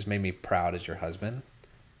like, just made me proud as your husband,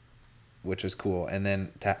 which was cool. And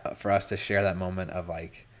then for us to share that moment of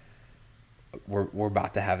like, we're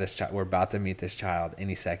about to have this child, we're about to meet this child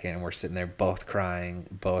any second, and we're sitting there both crying,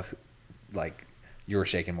 both like, you were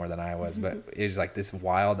shaking more than I was, but it was like this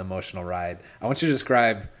wild emotional ride. I want you to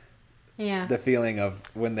describe the feeling of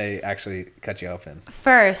when they actually cut you open.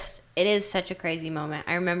 First, it is such a crazy moment.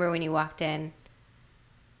 I remember when you walked in.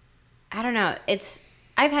 I don't know.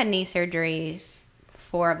 I've had knee surgeries,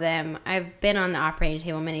 4 of them. I've been on the operating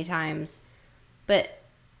table many times, but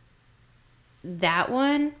that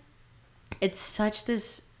one, it's such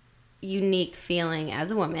this unique feeling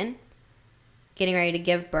as a woman getting ready to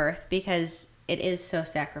give birth, because it is so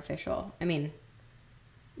sacrificial. I mean,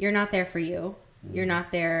 you're not there for you. You're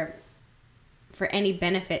not there for any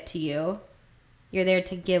benefit to you. You're there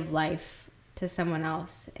to give life to someone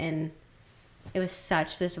else. And it was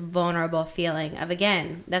such this vulnerable feeling of,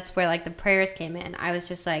 again, that's where like the prayers came in. I was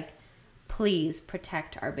just like, please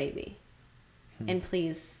protect our baby. And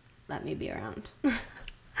please let me be around.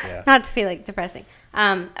 Not to be like depressing.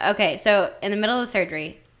 Okay, so in the middle of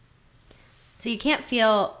surgery, so you can't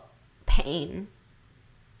feel pain,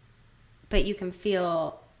 but you can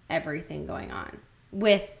feel everything going on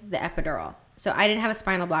with the epidural. So I didn't have a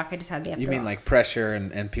spinal block. I just had the epidural. You mean like pressure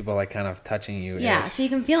and people like kind of touching you? Yeah, so you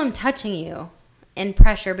can feel them touching you and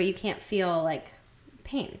pressure, but you can't feel like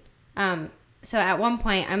pain. So at one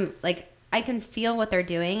point I'm like, I can feel what they're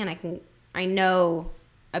doing, and I know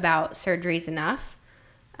about surgeries enough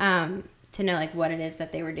to know like what it is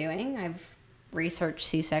that they were doing. I've researched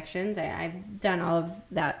C-sections. I've done all of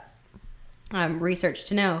that research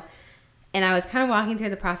to know. And I was kind of walking through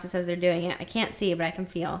the process as they're doing it. I can't see, but I can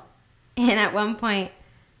feel. And at one point,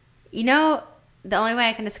 the only way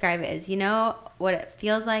I can describe it is, what it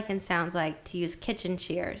feels like and sounds like to use kitchen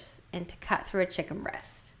shears and to cut through a chicken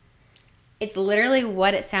breast. It's literally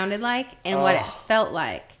what it sounded like and what it felt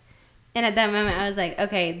like. And at that moment, I was like,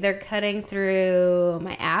 okay, they're cutting through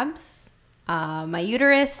my abs, my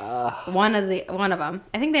uterus, one of them.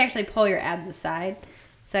 I think they actually pull your abs aside.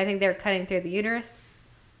 So I think they were cutting through the uterus.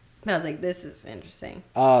 But I was like, this is interesting.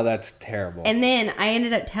 Oh, that's terrible. And then I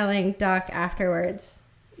ended up telling Doc afterwards,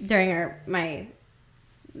 during my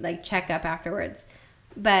like checkup afterwards.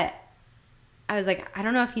 But I was like, I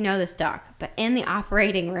don't know if you know this, Doc, but in the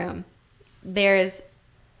operating room, there's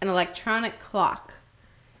an electronic clock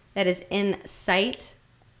that is in sight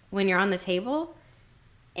when you're on the table.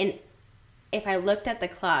 And if I looked at the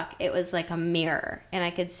clock, it was like a mirror, and I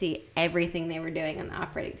could see everything they were doing on the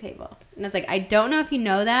operating table. And I was like, I don't know if you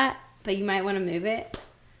know that, but you might want to move it.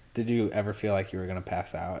 Did you ever feel like you were going to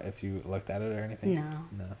pass out if you looked at it or anything?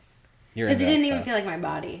 No. Because it didn't even feel like my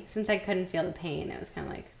body. Since I couldn't feel the pain, it was kind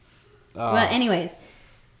of like... Well, anyways,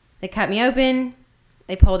 they cut me open.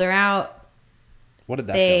 They pulled her out. What did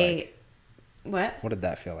that feel like? What? What did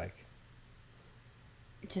that feel like?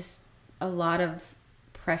 Just a lot of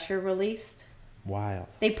pressure released. Wild.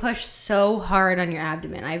 They pushed so hard on your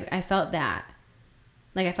abdomen. I felt that.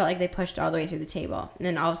 Like, I felt like they pushed all the way through the table. And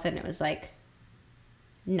then all of a sudden it was like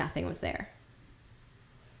nothing was there.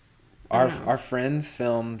 Our friends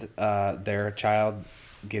filmed their child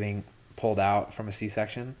getting pulled out from a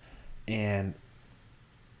C-section, and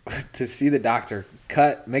to see the doctor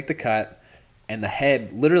make the cut, and the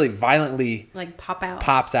head literally violently like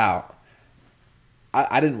pops out.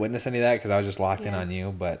 I didn't witness any of that because I was just locked in on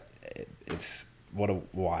you, but it's what a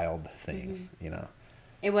wild thing,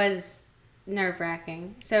 It was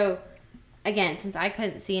nerve-wracking. So, again, since I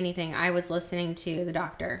couldn't see anything, I was listening to the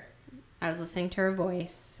doctor. I was listening to her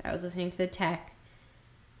voice. I was listening to the tech,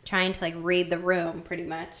 trying to, like, read the room pretty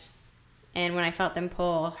much. And when I felt them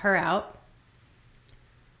pull her out,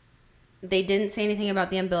 they didn't say anything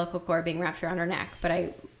about the umbilical cord being wrapped around her neck, but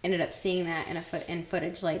I ended up seeing that in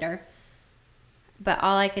footage later. But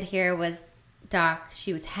all I could hear was, Doc,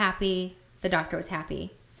 she was happy. The doctor was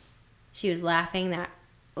happy. She was laughing that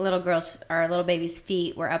little baby's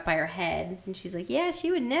feet were up by her head. And she's like, yeah,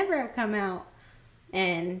 she would never have come out.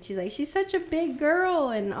 And she's like, she's such a big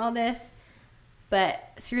girl and all this.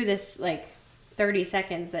 But through this, 30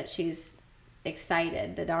 seconds that she's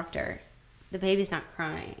excited, the doctor, the baby's not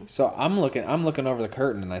crying. So I'm looking over the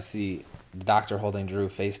curtain, and I see the doctor holding Drew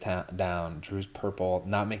face down. Drew's purple,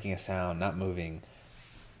 not making a sound, not moving.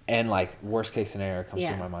 And, worst case scenario comes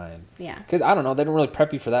through my mind. Yeah. Because, I don't know, they don't really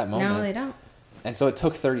prep you for that moment. No, they don't. And so it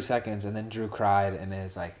took 30 seconds, and then Drew cried, and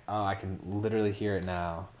it's like, oh, I can literally hear it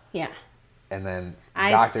now. Yeah. And then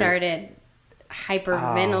I started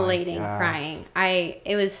hyperventilating, crying. I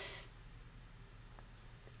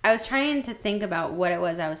was trying to think about what it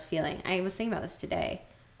was I was feeling. I was thinking about this today.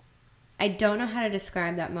 I don't know how to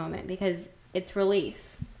describe that moment because it's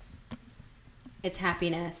relief. It's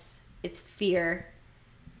happiness. It's fear.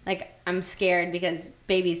 Like, I'm scared because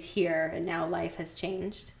baby's here and now life has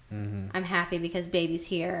changed. Mm-hmm. I'm happy because baby's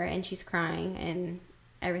here and she's crying and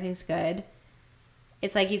everything's good.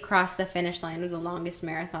 It's like you crossed the finish line of the longest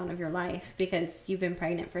marathon of your life because you've been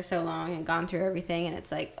pregnant for so long and gone through everything, and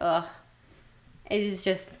it's like, ugh. It is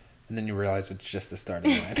just... And then you realize it's just the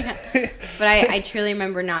starting line. But I truly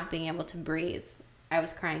remember not being able to breathe. I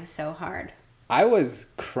was crying so hard. I was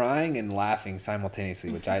crying and laughing simultaneously,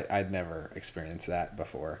 which I'd never experienced that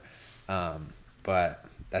before. But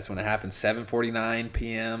that's when it happened. 7:49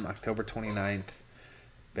 p.m., October 29th.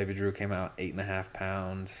 Baby Drew came out 8.5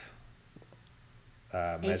 pounds.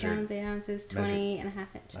 8 pounds, 8 ounces, 20.5 inches.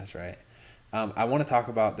 That's right. I want to talk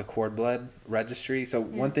about the cord blood registry. So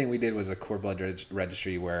one thing we did was a cord blood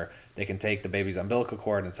registry where they can take the baby's umbilical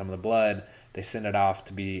cord and some of the blood. They send it off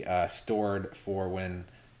to be stored for when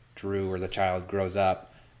Drew or the child grows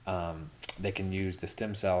up. They can use the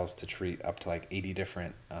stem cells to treat up to like 80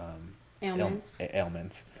 different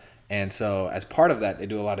ailments. And so as part of that, they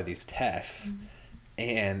do a lot of these tests. Mm-hmm.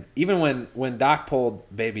 And even when Doc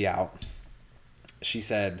pulled baby out, she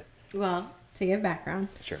said... Well, to give background.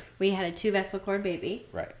 Sure. We had a 2-vessel cord baby.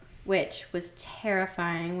 Right. Which was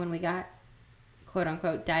terrifying when we got, quote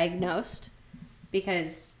unquote, diagnosed.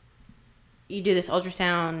 Because you do this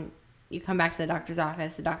ultrasound, you come back to the doctor's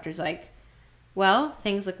office, the doctor's like, well,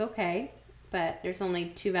 things look okay, but there's only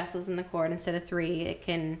 2 vessels in the cord instead of 3. It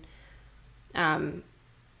can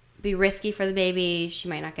be risky for the baby. She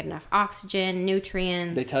might not get enough oxygen,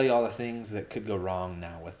 nutrients. They tell you all the things that could go wrong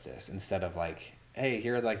now with this instead of like, hey,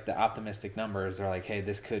 here are like the optimistic numbers. They're like, hey,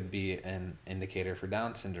 this could be an indicator for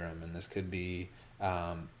Down syndrome, and this could be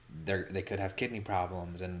they could have kidney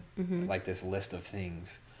problems, and like this list of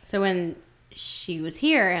things. So when she was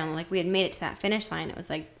here and like we had made it to that finish line, it was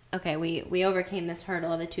like, okay, we overcame this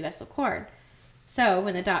hurdle of the 2-vessel cord. So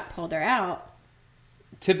when the doc pulled her out,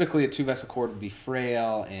 typically a 2-vessel cord would be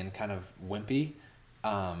frail and kind of wimpy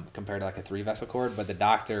compared to like a 3-vessel cord, but the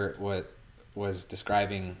doctor was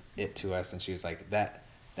describing it to us, and she was like, that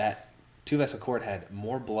 2-vessel cord had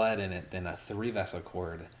more blood in it than a 3-vessel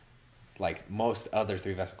cord, like most other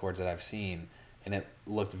 3-vessel cords that I've seen, and it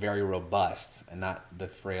looked very robust and not the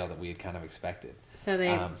frail that we had kind of expected. So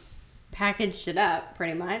they packaged it up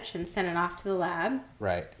pretty much and sent it off to the lab,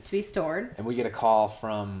 right, to be stored. And we get a call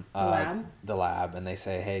from the lab, and they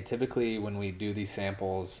say, hey, typically when we do these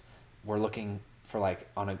samples, we're looking for like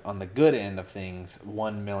on the good end of things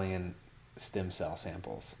 1 million stem cell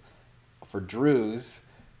samples. For Drew's,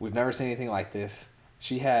 we've never seen anything like this.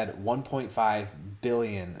 She had 1.5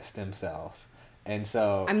 billion stem cells. And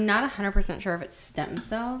so I'm not 100% sure if it's stem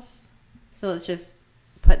cells. So let's just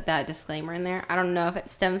put that disclaimer in there. I don't know if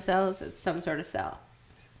it's stem cells. It's some sort of cell.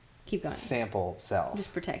 Keep going. Sample cells.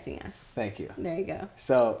 Just protecting us. Thank you. There you go.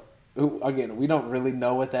 So again, we don't really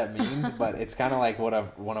know what that means, but it's kind of like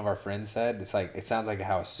what one of our friends said. It's like, it sounds like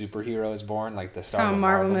how a superhero is born, like the start of a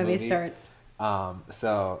Marvel movie starts. But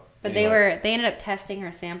anyway. They ended up testing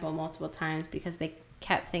her sample multiple times because they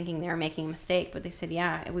kept thinking they were making a mistake, but they said,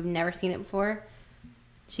 yeah, we've never seen it before.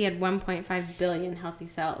 She had 1.5 billion healthy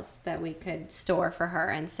cells that we could store for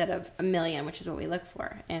her instead of 1 million, which is what we look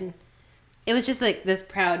for. And it was just like this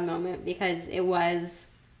proud moment because it was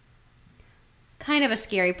kind of a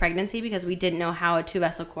scary pregnancy because we didn't know how a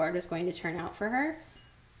 2-vessel cord was going to turn out for her.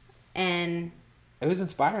 And it was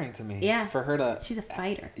inspiring to me. Yeah. For her to... She's a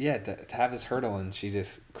fighter. Yeah, to have this hurdle and she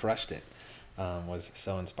just crushed it was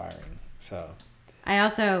so inspiring. So I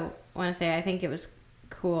also want to say I think it was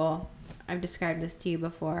cool. I've described this to you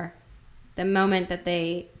before. The moment that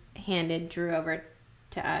they handed Drew over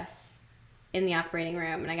to us in the operating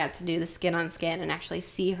room and I got to do the skin on skin and actually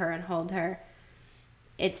see her and hold her.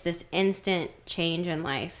 It's this instant change in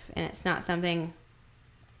life, and it's not something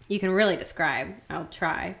you can really describe. I'll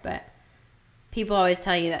try, but people always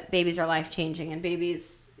tell you that babies are life-changing and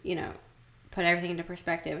babies, put everything into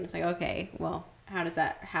perspective. And it's like, okay, well, how does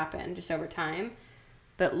that happen? Just over time?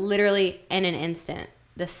 But literally in an instant,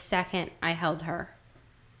 the second I held her,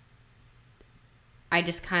 I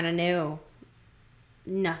just kind of knew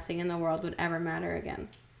nothing in the world would ever matter again.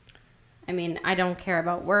 I mean, I don't care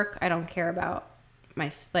about work. I don't care about I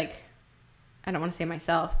don't want to say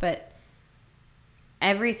myself, but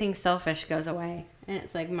everything selfish goes away. And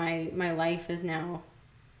it's like my life is now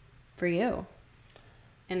for you.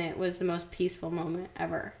 And it was the most peaceful moment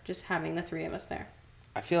ever, just having the 3 of us there.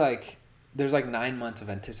 I feel like there's like 9 months of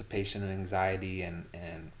anticipation and anxiety and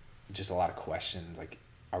just a lot of questions. Like,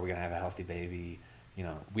 are we going to have a healthy baby? You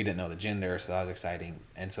know, we didn't know the gender, so that was exciting.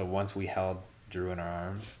 And so once we held Drew in our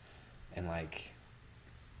arms and like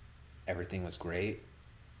everything was great,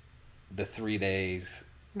 the 3 days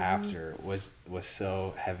after was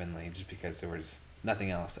so heavenly, just because there was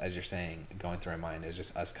nothing else, as you're saying, going through our mind. It was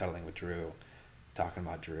just us cuddling with Drew, talking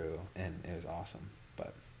about Drew, and it was awesome.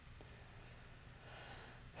 But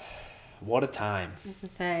what a time. I was to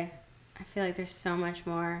say, I feel like there's so much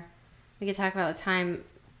more. We could talk about the time,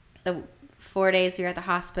 the 4 days we were at the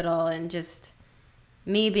hospital, and just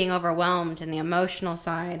me being overwhelmed, and the emotional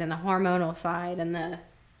side, and the hormonal side, and the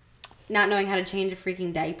not knowing how to change a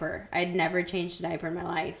freaking diaper. I'd never changed a diaper in my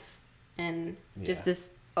life. And just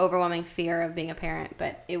this overwhelming fear of being a parent.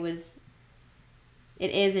 But it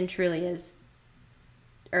is and truly is,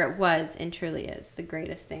 or it was and truly is, the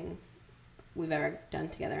greatest thing we've ever done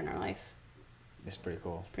together in our life. It's pretty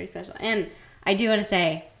cool. It's pretty special. And I do want to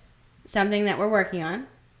say something that we're working on.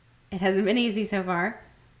 It hasn't been easy so far,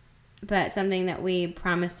 but something that we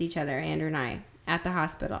promised each other, Andrew and I, at the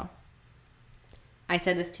hospital. I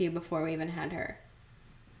said this to you before we even had her.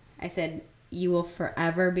 I said, you will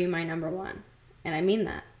forever be my number one. And I mean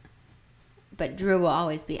that. But Drew will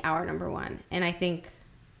always be our number one. And I think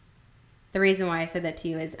the reason why I said that to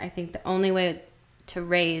you is I think the only way to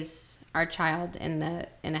raise our child in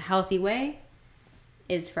a healthy way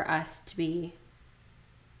is for us to be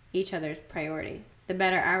each other's priority. The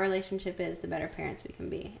better our relationship is, the better parents we can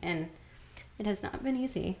be. And it has not been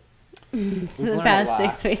easy. We've learned the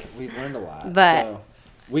past 6 weeks. We've learned a lot. But so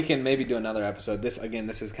we can maybe do another episode. This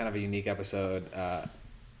is kind of a unique episode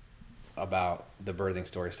about the birthing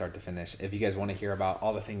story, start to finish. If you guys want to hear about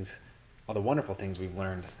all the wonderful things we've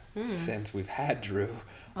learned since we've had Drew,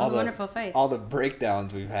 all the wonderful fights, all the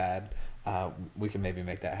breakdowns we've had, we can maybe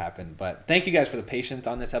make that happen. But thank you guys for the patience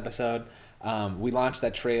on this episode. We launched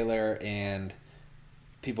that trailer and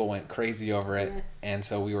people went crazy over it. Yes. And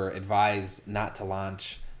so we were advised not to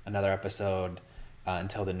launch another episode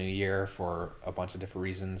until the new year for a bunch of different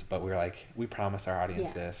reasons. But we were like, we promised our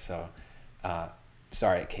audience this. So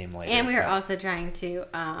sorry it came later. And we were also trying to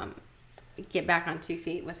get back on 2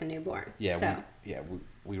 feet with a newborn. Yeah,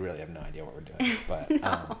 we really have no idea what we're doing. But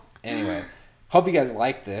No. Anyway, hope you guys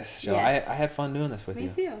like this show. Yes. I had fun doing this with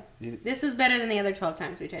Me you. too. This was better than the other 12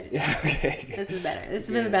 times we tried to do it. Yeah, okay. This is better. This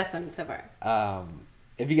has been the best one so far.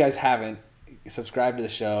 If you guys haven't, subscribe to the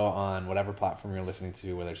show on whatever platform you're listening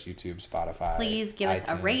to, whether it's YouTube, Spotify, Please give us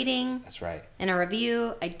a iTunes. rating. That's right. And a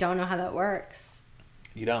review. I don't know how that works.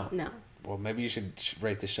 You don't? No. Well, maybe you should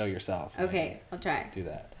rate the show yourself. Okay, I'll try. Do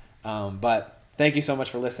that. But thank you so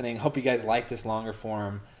much for listening. Hope you guys like this longer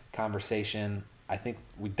form conversation. I think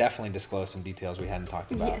we definitely disclosed some details we hadn't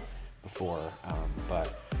talked about before.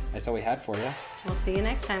 But that's all we had for you. We'll see you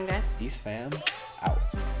next time, guys. Peace, fam. Out.